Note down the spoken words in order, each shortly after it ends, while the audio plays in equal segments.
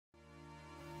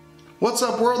What's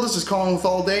up world, this is Colin with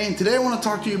All Day, and today I want to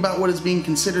talk to you about what is being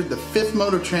considered the fifth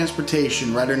mode of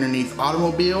transportation right underneath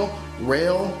automobile,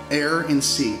 rail, air, and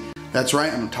sea. That's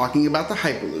right, I'm talking about the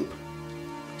Hyperloop.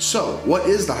 So, what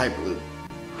is the Hyperloop?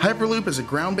 Hyperloop is a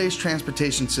ground-based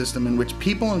transportation system in which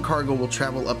people and cargo will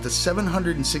travel up to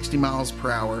 760 miles per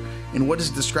hour in what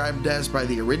is described as by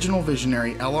the original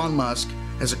visionary Elon Musk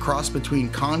as a cross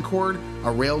between Concord, a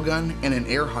railgun, and an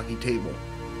air hockey table.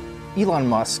 Elon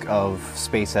Musk of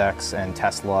SpaceX and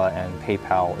Tesla and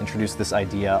PayPal introduced this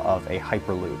idea of a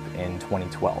Hyperloop in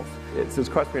 2012. It's a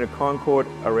cross between a Concord,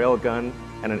 a railgun,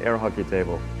 and an air hockey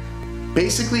table.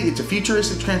 Basically, it's a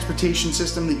futuristic transportation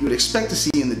system that you would expect to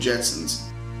see in the Jetsons.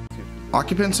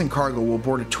 Occupants and cargo will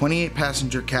board a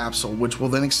 28-passenger capsule, which will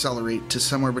then accelerate to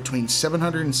somewhere between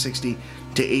 760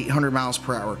 to 800 miles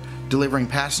per hour, delivering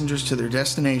passengers to their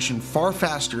destination far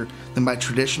faster than by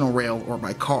traditional rail or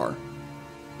by car.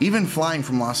 Even flying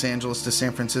from Los Angeles to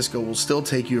San Francisco will still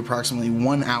take you approximately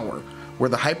 1 hour, where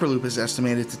the Hyperloop is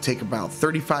estimated to take about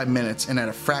 35 minutes and at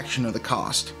a fraction of the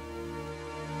cost.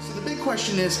 So the big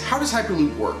question is, how does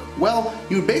Hyperloop work? Well,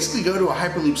 you would basically go to a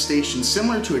Hyperloop station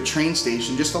similar to a train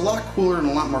station, just a lot cooler and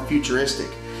a lot more futuristic.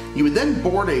 You would then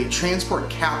board a transport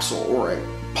capsule or a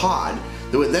pod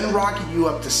that would then rocket you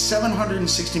up to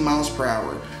 760 miles per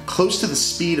hour, close to the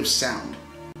speed of sound.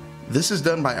 This is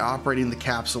done by operating the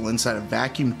capsule inside a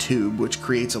vacuum tube, which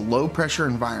creates a low pressure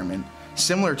environment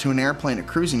similar to an airplane at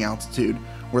cruising altitude,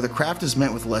 where the craft is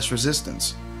met with less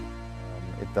resistance.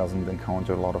 It doesn't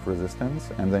encounter a lot of resistance,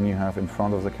 and then you have in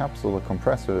front of the capsule a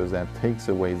compressor that takes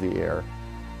away the air,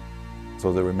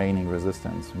 so the remaining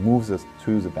resistance moves it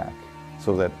to the back,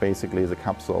 so that basically the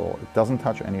capsule, it doesn't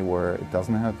touch anywhere, it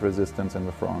doesn't have resistance in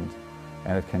the front,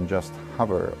 and it can just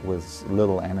hover with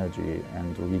little energy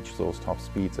and reach those top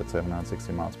speeds at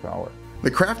 760 miles per hour. The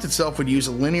craft itself would use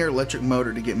a linear electric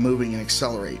motor to get moving and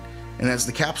accelerate, and as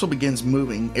the capsule begins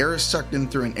moving, air is sucked in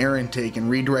through an air intake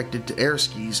and redirected to air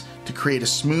skis to create a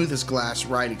smooth as glass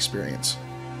ride experience.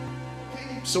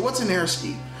 So what's an air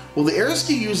ski? Well, the air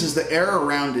ski uses the air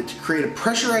around it to create a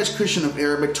pressurized cushion of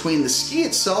air between the ski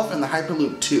itself and the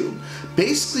Hyperloop tube,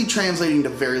 basically translating to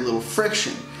very little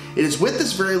friction. It is with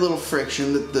this very little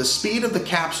friction that the speed of the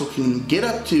capsule can get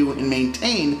up to and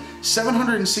maintain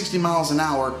 760 miles an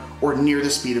hour or near the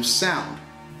speed of sound.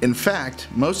 In fact,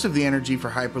 most of the energy for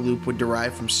Hyperloop would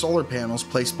derive from solar panels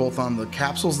placed both on the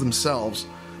capsules themselves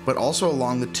but also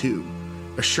along the tube,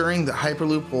 assuring that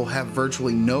Hyperloop will have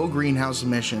virtually no greenhouse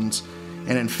emissions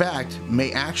and in fact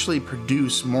may actually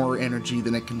produce more energy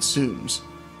than it consumes.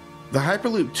 The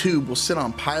Hyperloop tube will sit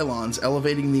on pylons,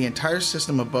 elevating the entire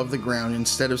system above the ground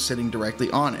instead of sitting directly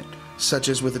on it, such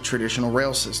as with a traditional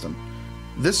rail system.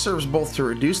 This serves both to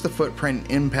reduce the footprint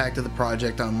and impact of the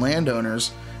project on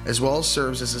landowners, as well as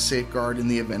serves as a safeguard in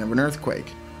the event of an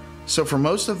earthquake. So for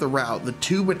most of the route, the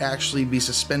tube would actually be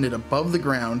suspended above the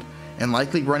ground and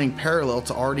likely running parallel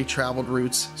to already traveled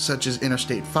routes such as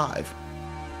Interstate 5.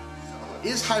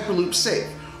 Is Hyperloop safe?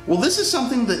 Well, this is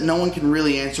something that no one can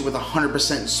really answer with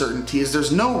 100% certainty, as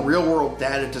there's no real-world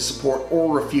data to support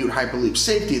or refute Hyperloop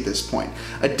safety at this point.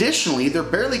 Additionally, they're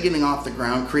barely getting off the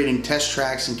ground, creating test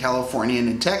tracks in California and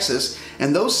in Texas,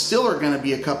 and those still are going to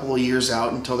be a couple of years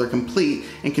out until they're complete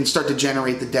and can start to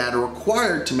generate the data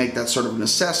required to make that sort of an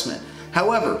assessment.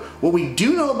 However, what we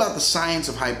do know about the science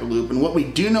of Hyperloop and what we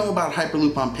do know about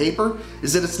Hyperloop on paper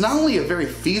is that it's not only a very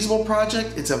feasible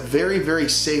project, it's a very, very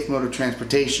safe mode of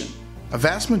transportation. A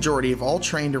vast majority of all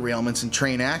train derailments and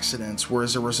train accidents were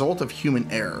as a result of human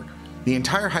error. The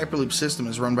entire Hyperloop system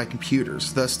is run by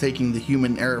computers, thus taking the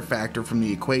human error factor from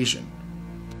the equation.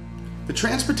 The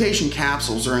transportation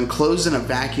capsules are enclosed in a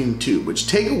vacuum tube, which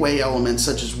take away elements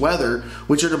such as weather,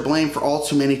 which are to blame for all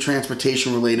too many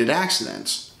transportation-related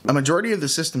accidents. A majority of the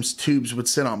system's tubes would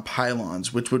sit on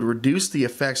pylons, which would reduce the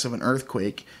effects of an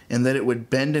earthquake in that it would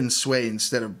bend and sway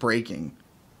instead of breaking.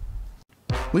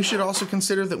 We should also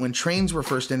consider that when trains were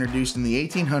first introduced in the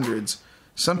 1800s,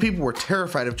 some people were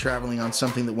terrified of traveling on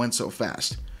something that went so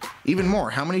fast. Even more,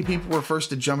 how many people were first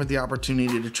to jump at the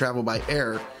opportunity to travel by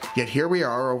air, yet here we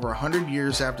are over 100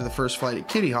 years after the first flight at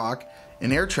Kitty Hawk,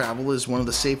 and air travel is one of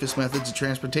the safest methods of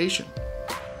transportation.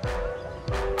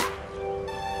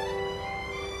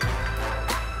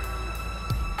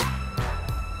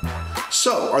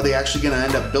 So, are they actually going to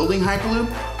end up building Hyperloop?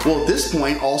 Well, at this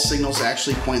point, all signals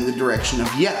actually point in the direction of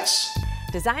yes.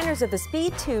 Designers of the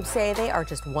speed tube say they are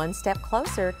just one step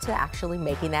closer to actually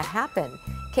making that happen.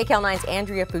 KCAL9's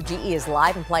Andrea Fujii is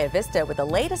live in Playa Vista with the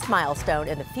latest milestone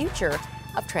in the future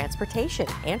of transportation.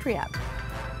 Andrea.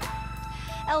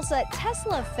 Elsa,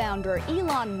 Tesla founder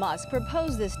Elon Musk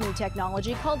proposed this new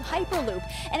technology called Hyperloop,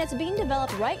 and it's being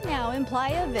developed right now in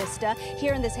Playa Vista,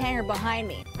 here in this hangar behind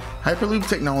me. Hyperloop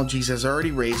Technologies has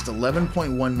already raised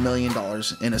 $11.1 million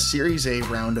in a Series A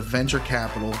round of venture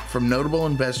capital from notable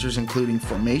investors including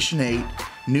Formation 8,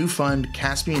 New Fund,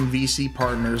 Caspian VC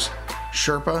Partners,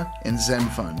 Sherpa, and Zen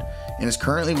Fund, and is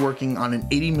currently working on an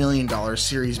 $80 million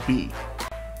Series B.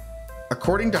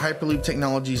 According to Hyperloop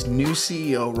Technologies' new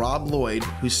CEO, Rob Lloyd,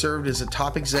 who served as a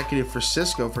top executive for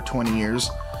Cisco for 20 years,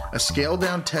 a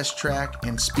scaled-down test track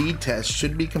and speed test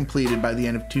should be completed by the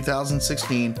end of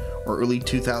 2016 or early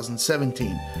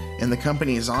 2017, and the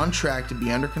company is on track to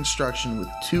be under construction with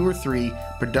 2 or 3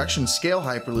 production-scale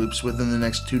Hyperloops within the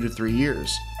next 2 to 3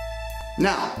 years.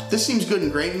 Now, this seems good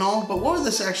and great and all, but what would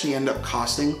this actually end up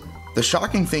costing? The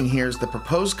shocking thing here is the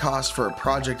proposed cost for a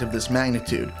project of this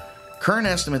magnitude. Current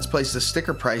estimates place the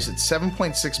sticker price at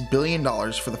 $7.6 billion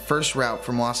for the first route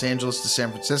from Los Angeles to San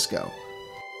Francisco.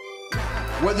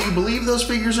 Whether you believe those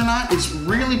figures or not is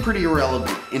really pretty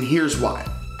irrelevant, and here's why.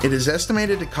 It is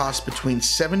estimated to cost between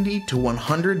 70 to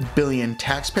 100 billion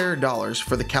taxpayer dollars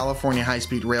for the California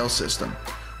high-speed rail system,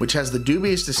 which has the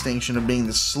dubious distinction of being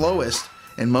the slowest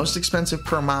and most expensive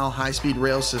per mile high-speed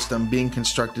rail system being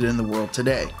constructed in the world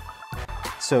today.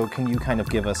 So can you kind of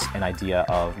give us an idea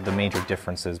of the major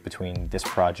differences between this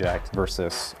project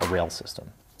versus a rail system?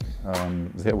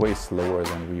 They're way slower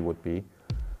than we would be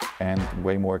and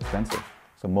way more expensive.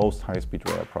 So most high-speed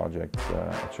rail projects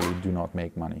actually do not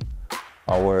make money.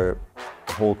 Our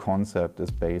whole concept is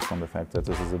based on the fact that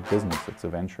this is a business, it's a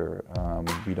venture.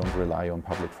 We don't rely on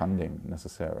public funding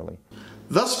necessarily.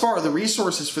 Thus far, the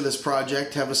resources for this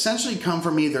project have essentially come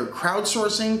from either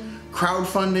crowdsourcing,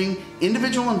 crowdfunding,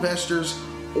 individual investors,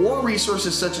 or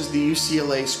resources such as the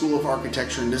UCLA School of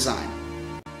Architecture and Design.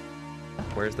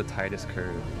 Where's the tightest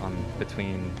curve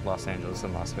between Los Angeles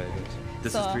and Las Vegas?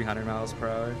 This is 300 miles per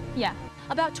hour? Yeah.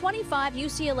 About 25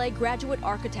 UCLA graduate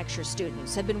architecture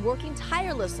students have been working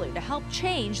tirelessly to help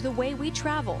change the way we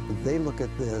travel. They look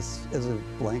at this as a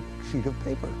blank sheet of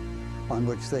paper on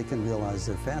which they can realize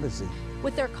their fantasy.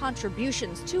 With their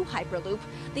contributions to Hyperloop,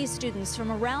 these students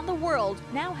from around the world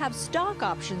now have stock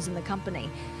options in the company,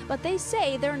 but they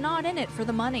say they're not in it for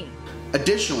the money.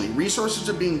 Additionally, resources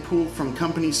are being pooled from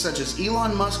companies such as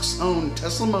Elon Musk's own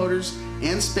Tesla Motors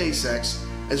and SpaceX,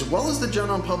 as well as the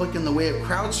general public in the way of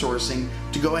crowdsourcing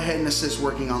to go ahead and assist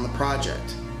working on the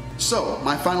project. So,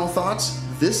 my final thoughts,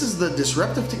 this is the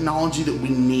disruptive technology that we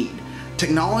need.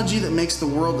 Technology that makes the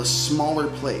world a smaller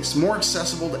place, more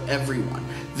accessible to everyone.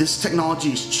 This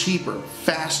technology is cheaper,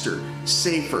 faster,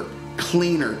 safer,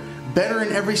 cleaner, better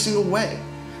in every single way.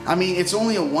 I mean, it's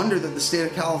only a wonder that the state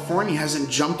of California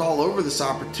hasn't jumped all over this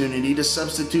opportunity to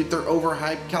substitute their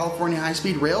overhyped California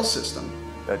high-speed rail system.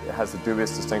 It has the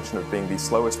dubious distinction of being the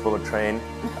slowest bullet train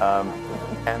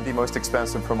and the most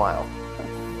expensive per mile.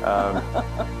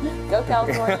 Go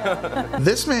California.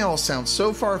 This may all sound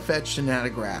so far-fetched and out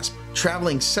of grasp.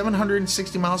 Traveling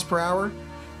 760 miles per hour,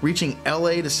 reaching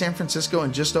LA to San Francisco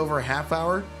in just over a half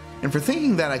hour, and for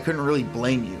thinking that I couldn't really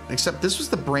blame you, except this was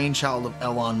the brainchild of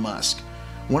Elon Musk,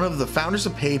 one of the founders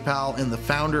of PayPal and the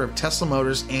founder of Tesla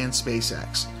Motors and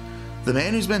SpaceX. The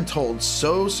man who's been told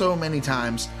so many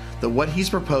times that what he's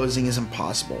proposing is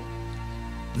impossible.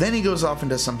 Then he goes off and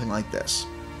does something like this.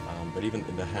 But even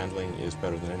the handling is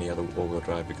better than any other all-wheel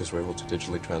drive because we're able to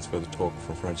digitally transfer the torque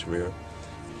from front to rear.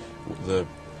 The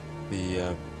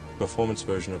performance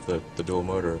version of the dual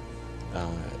motor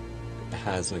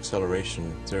has an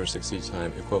acceleration 0-60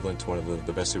 time equivalent to one of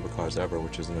the best supercars ever,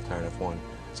 which is the McLaren F1.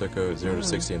 So it goes 0 to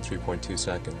 60 in 3.2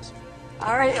 seconds.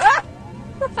 All right.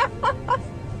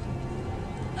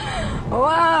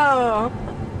 Wow.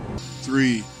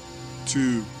 3,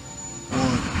 2,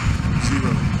 1,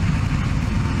 0.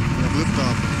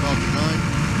 Liftoff, Falcon 9.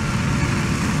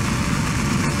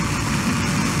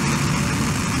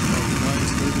 Falcon 9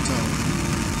 is clear the tower.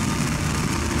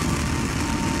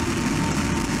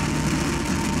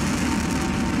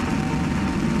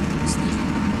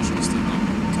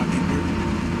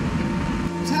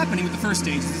 What's happening with the first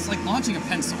stage is it's like launching a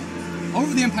pencil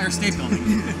over the Empire State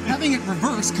Building, having it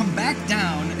reverse, come back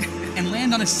down, and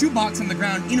land on a shoebox on the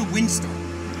ground in a windstorm.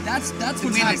 That's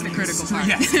what's happening. The critical part.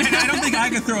 Yes, and I don't think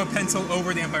I could throw a pencil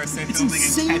over the Empire State Building and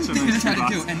catch them. It's insane thing to try to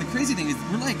do. And the crazy thing is,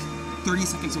 we're like 30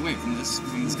 seconds away from this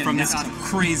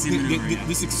crazy maneuver.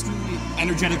 This extremely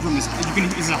energetic room is a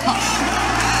hush.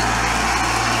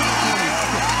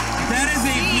 That is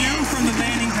a view from the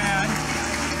landing pad.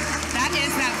 That is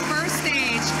that first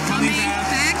stage coming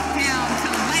back down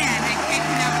to land and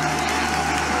kicking up.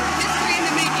 History in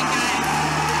the making, guys.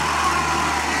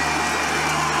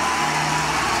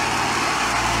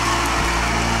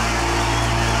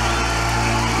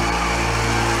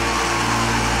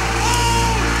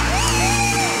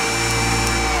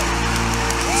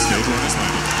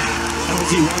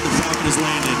 LZ-1, the Falcon has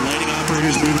landed. Lighting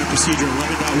operators moving to procedure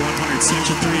 11.100,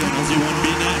 section 3 on LZ-1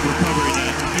 BNet, recovery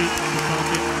net. Repeat,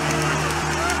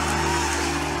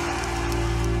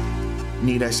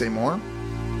 Need I say more?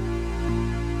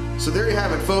 So there you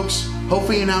have it, folks.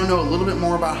 Hopefully you now know a little bit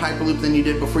more about Hyperloop than you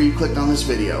did before you clicked on this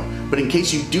video. But in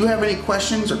case you do have any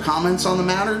questions or comments on the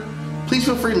matter, please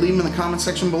feel free to leave them in the comment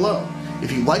section below.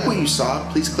 If you like what you saw,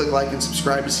 please click like and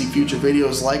subscribe to see future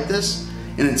videos like this.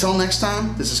 And until next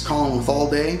time, this is Colin with All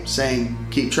Day saying,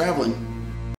 keep traveling.